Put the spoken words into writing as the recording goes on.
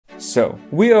So,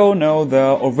 we all know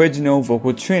the original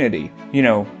vocal trinity, you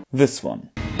know, this one.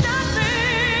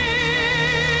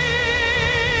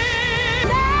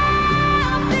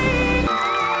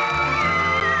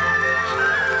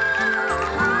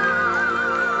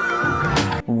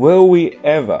 Will we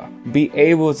ever be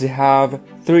able to have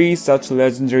 3 such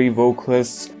legendary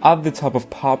vocalists at the top of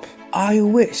pop? I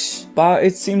wish, but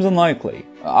it seems unlikely.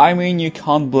 I mean, you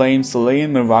can't blame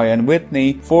Celine, Mariah and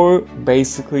Whitney for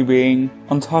basically being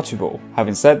untouchable.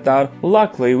 Having said that,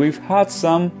 luckily we've had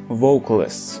some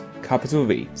vocalists, capital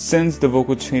V, since the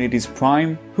vocal trinity's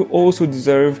prime, who also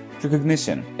deserve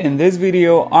recognition. In this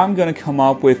video, I'm gonna come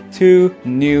up with 2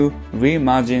 new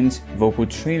reimagined vocal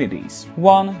trinities.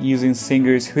 One using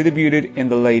singers who debuted in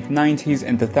the late 90s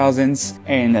and 2000s,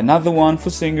 and another one for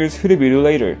singers who debuted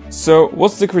later. So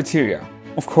what's the criteria?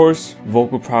 Of course,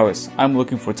 vocal prowess. I'm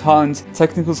looking for talent,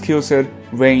 technical skill set,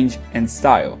 range, and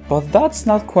style. But that's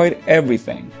not quite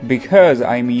everything. Because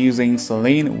I'm using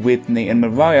Celine, Whitney, and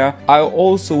Mariah, I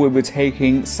also will be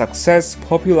taking success,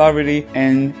 popularity,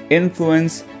 and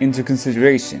influence into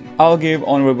consideration. I'll give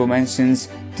honorable mentions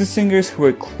to singers who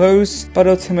were close, but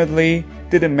ultimately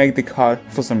didn't make the cut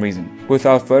for some reason.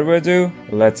 Without further ado,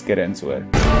 let's get into it.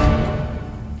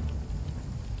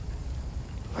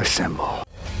 Assemble.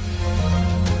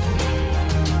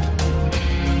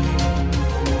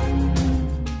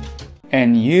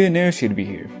 And you knew she'd be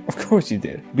here. Of course you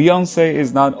did. Beyonce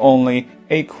is not only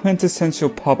a quintessential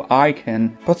pop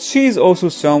icon, but she's also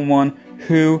someone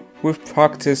who, with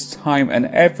practice, time and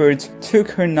effort,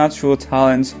 took her natural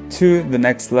talent to the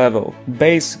next level,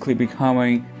 basically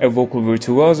becoming a vocal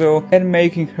virtuoso and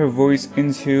making her voice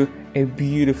into a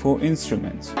beautiful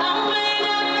instrument.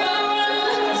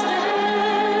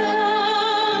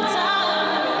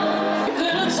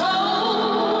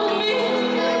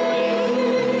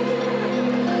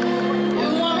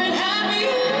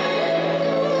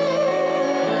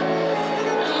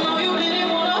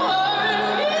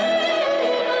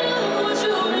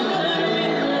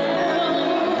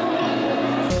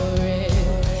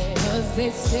 They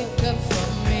stick up for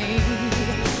me.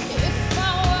 If I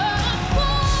were a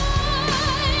boy,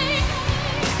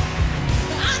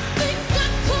 I think I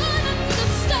could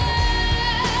understand.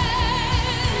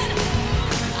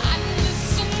 I'd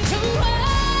listen to her,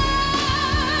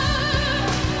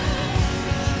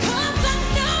 'cause I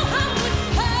know how it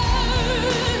hurts.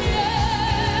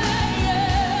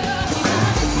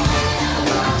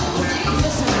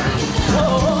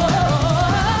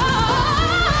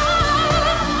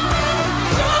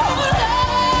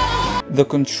 The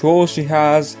control she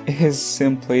has is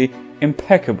simply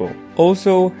impeccable.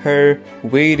 Also, her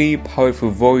weighty, powerful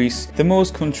voice, the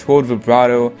most controlled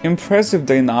vibrato, impressive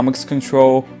dynamics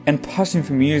control, and passion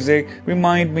for music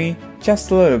remind me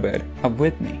just a little bit of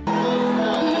Whitney.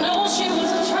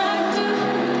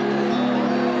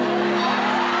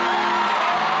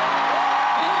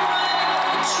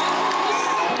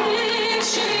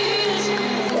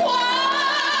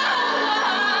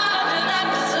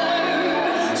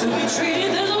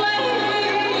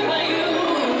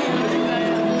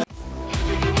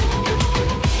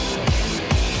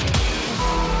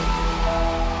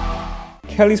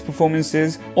 Kelly's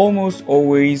performances almost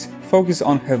always focus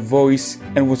on her voice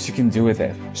and what she can do with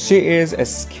it. She is a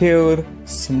skilled,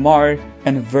 smart,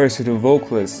 and versatile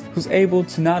vocalist who's able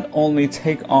to not only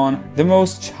take on the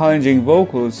most challenging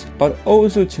vocals, but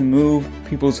also to move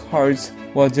people's hearts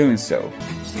while doing so.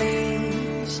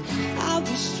 Please, I'll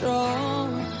be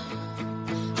strong.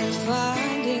 I'm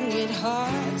finding it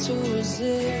hard to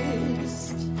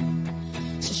resist.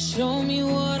 So show me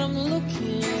what I'm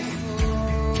looking for.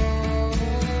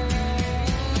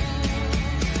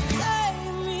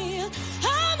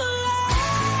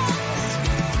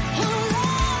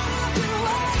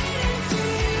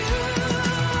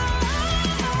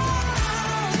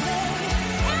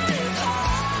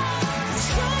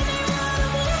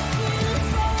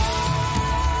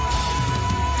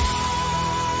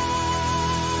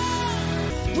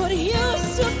 What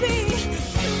used to be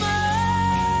mine,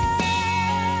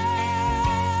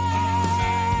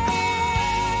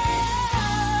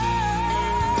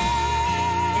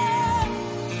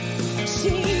 she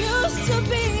used to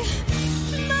be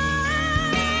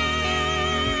mine.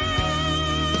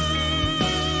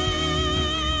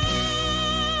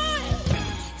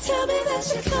 Tell me that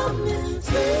you're coming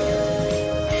through.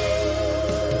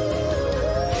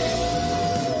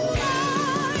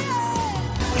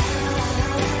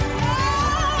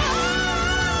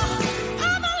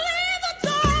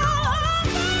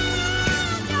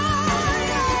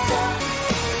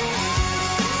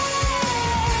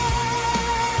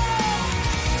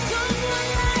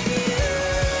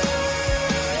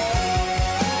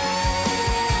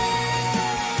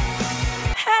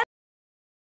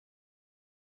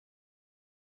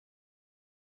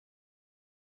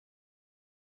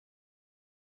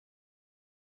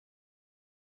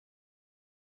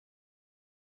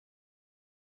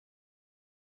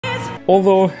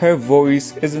 Although her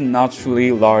voice isn't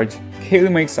naturally large, Carey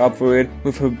makes up for it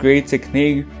with her great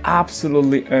technique,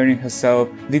 absolutely earning herself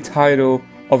the title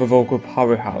of a vocal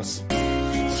powerhouse.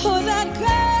 For that girl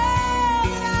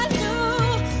I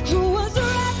knew who was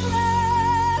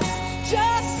reckless,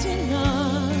 just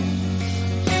enough,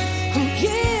 who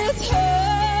gives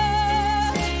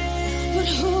her, but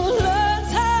who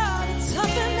learns how to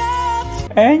toughen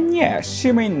up. And yeah,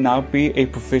 she may not be a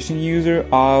proficient user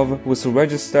of whistle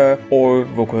register or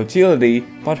vocal agility,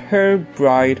 but her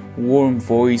bright, warm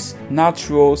voice,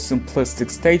 natural,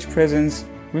 simplistic stage presence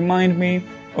remind me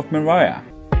of Mariah.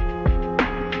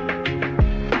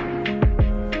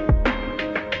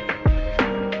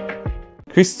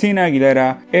 Christina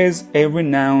Aguilera is a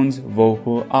renowned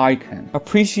vocal icon,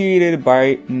 appreciated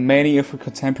by many of her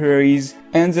contemporaries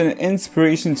and an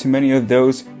inspiration to many of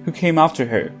those who came after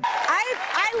her.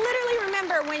 I literally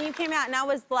remember when you came out and I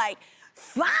was like,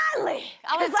 finally!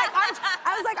 I was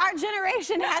like, our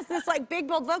generation has this like big,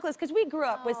 bold vocalist, because we grew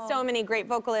up with so many great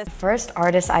vocalists. First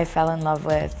artist I fell in love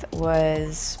with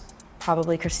was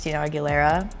probably Christina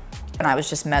Aguilera, and I was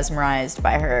just mesmerized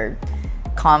by her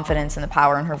confidence and the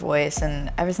power in her voice,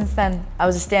 and ever since then, I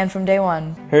was a stan from day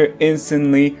one. Her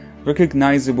instantly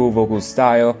recognizable vocal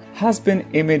style has been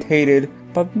imitated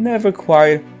but never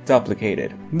quite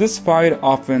duplicated. Despite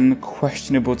often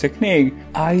questionable technique,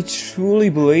 I truly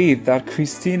believe that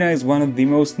Christina is one of the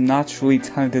most naturally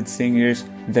talented singers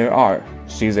there are.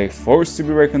 She's a force to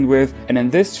be reckoned with, and in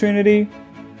this trinity,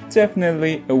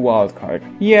 definitely a wild card.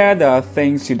 Yeah, there are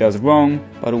things she does wrong,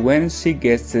 but when she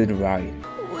gets it right,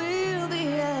 We'll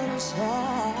be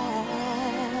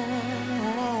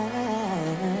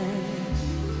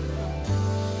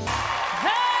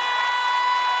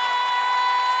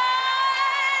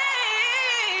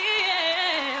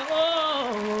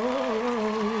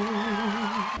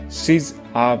she's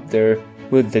up there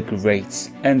with the greats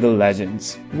and the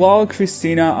legends. While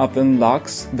Christina often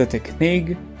lacks the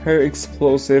technique, her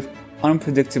explosive,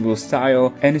 unpredictable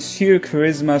style and sheer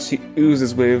charisma she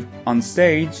oozes with on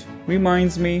stage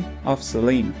reminds me of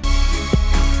Celine.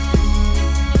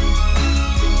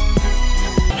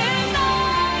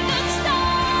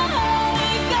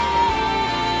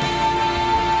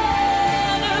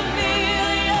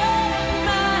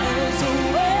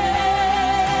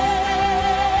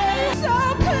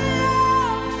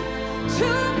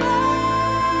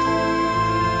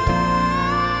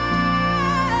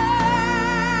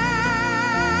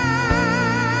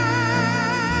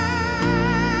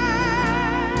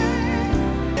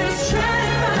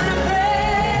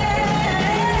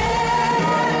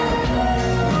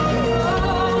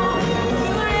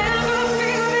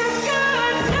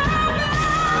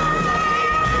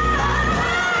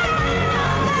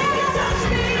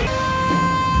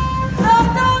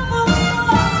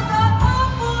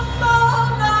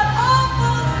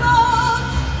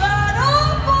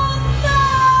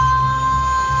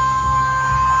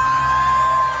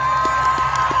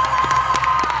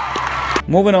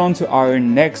 Moving on to our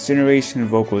next generation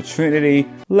vocal trinity,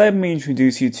 let me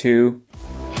introduce you to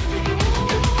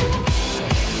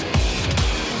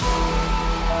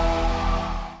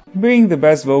being the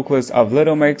best vocalist of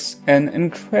Little Mix, an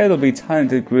incredibly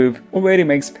talented group already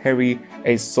makes Perrie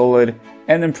a solid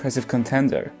and impressive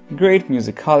contender. Great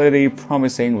musicality,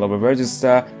 promising lower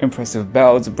register, impressive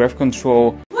belts, breath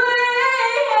control.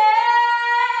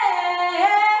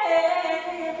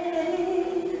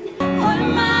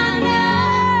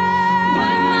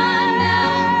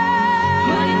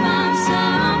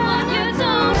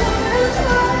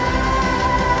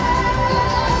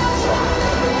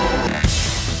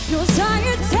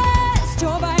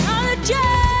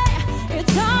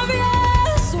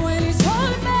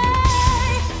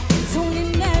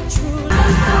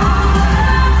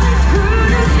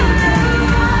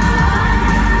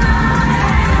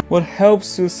 What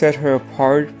helps to set her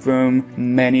apart from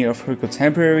many of her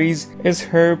contemporaries is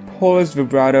her polished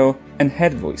vibrato and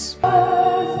head voice.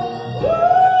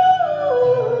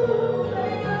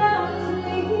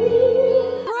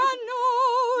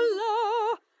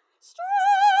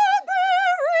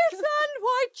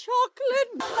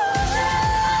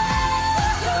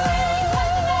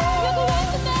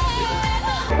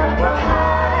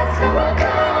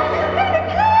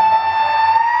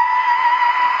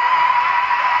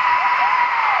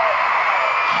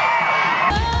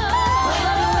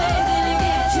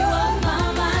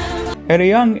 At a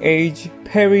young age,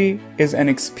 Perrie is an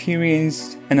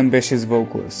experienced and ambitious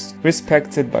vocalist,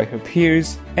 respected by her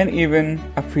peers and even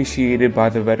appreciated by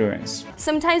the veterans.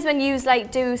 Sometimes when you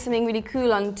do something really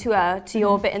cool on tour to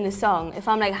your bit in the song, if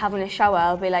I'm having a shower,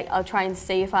 I'll be I'll try and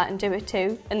see if I can do it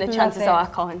too, and the chances are I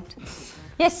can't.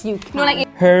 Yes, you can. No, like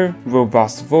Her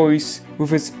robust voice,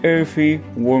 with its earthy,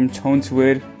 warm tone to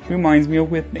it, reminds me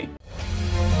of Whitney.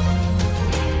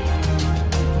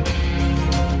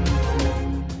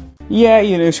 Yeah,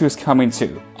 you knew she was coming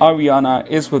too. Ariana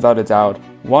is without a doubt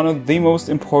one of the most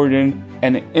important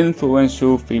and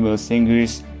influential female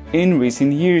singers in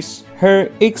recent years. Her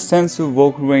extensive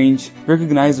vocal range,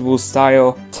 recognizable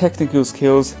style, technical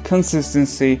skills,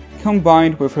 consistency,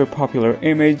 combined with her popular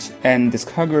image and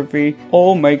discography,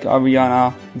 all make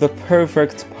Ariana the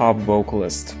perfect pop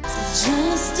vocalist.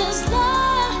 Just as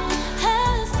long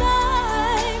as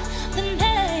I'm the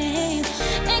name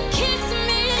and kiss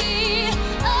me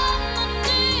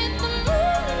underneath the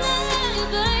moonlight,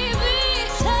 baby,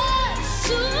 touch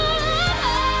to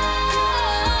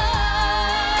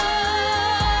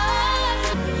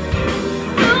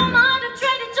you might have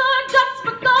traded your guts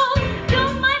for gold. You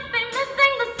might be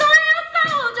missing the soul you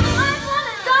sold. You might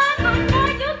wanna die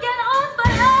before you get old,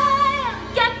 but I am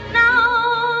getting out.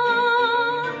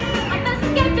 I'm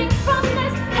escaping from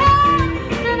this hell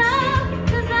that I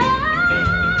desire.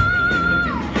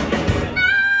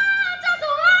 I just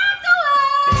walked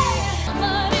away,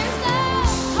 but instead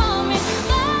call me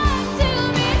back to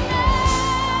me now.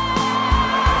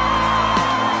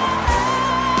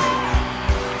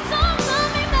 So call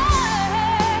me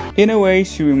back. In a way,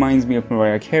 she reminds me of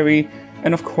Mariah Carey,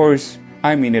 and of course,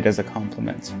 I mean it as a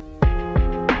compliment.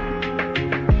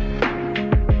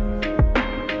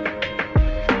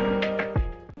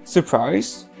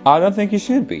 Surprised? I don't think you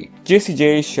should be. Jessie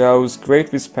J shows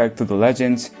great respect to the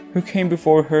legends who came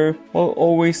before her while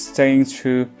always staying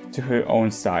true to her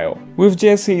own style. With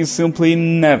Jessie, you simply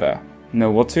never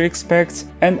know what to expect,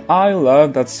 and I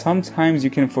love that sometimes you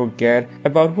can forget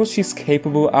about what she's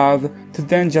capable of to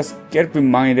then just get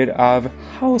reminded of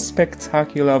how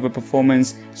spectacular of a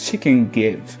performance she can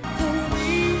give.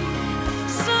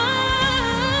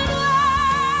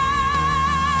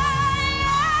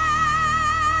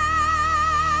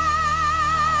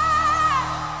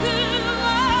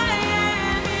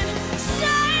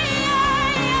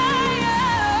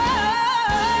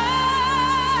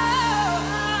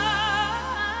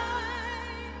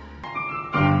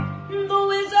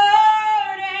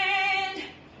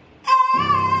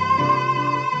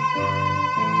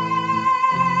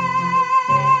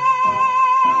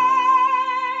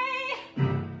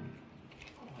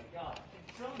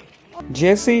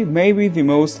 Jessie may be the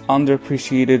most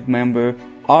underappreciated member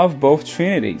of both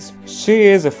Trinities. She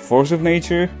is a force of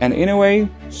nature, and in a way,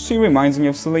 she reminds me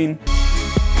of Celine.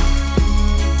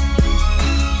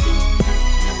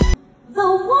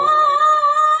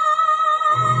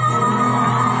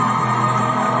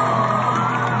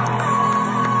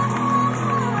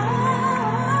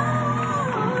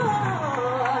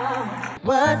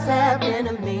 What's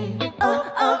happening to me? Oh,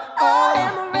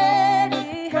 am I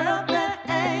ready? Girl, that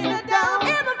ain't a doubt.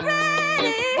 Am I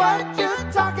ready? What you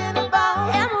talking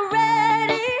about? Am I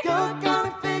ready? You're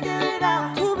gonna figure it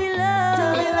out. To be loved. To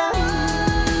be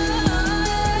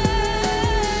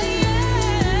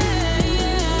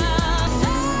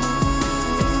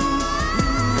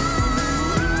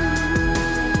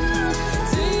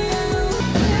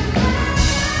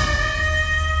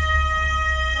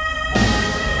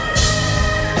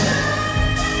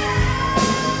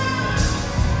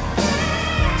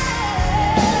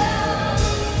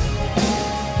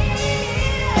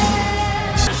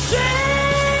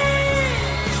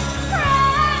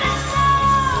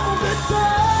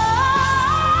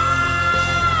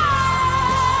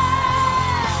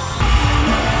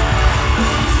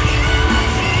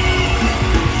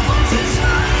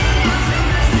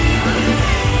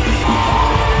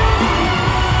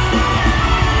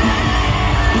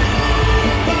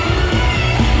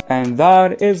And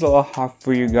that is all I have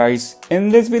for you guys in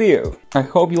this video. I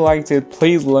hope you liked it.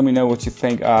 Please let me know what you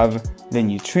think of the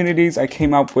new Trinities I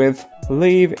came up with.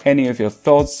 Leave any of your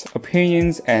thoughts,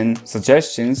 opinions, and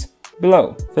suggestions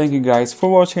below. Thank you guys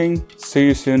for watching. See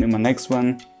you soon in my next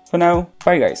one. For now,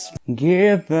 bye guys.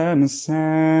 Give them a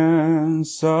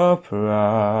sense of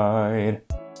pride.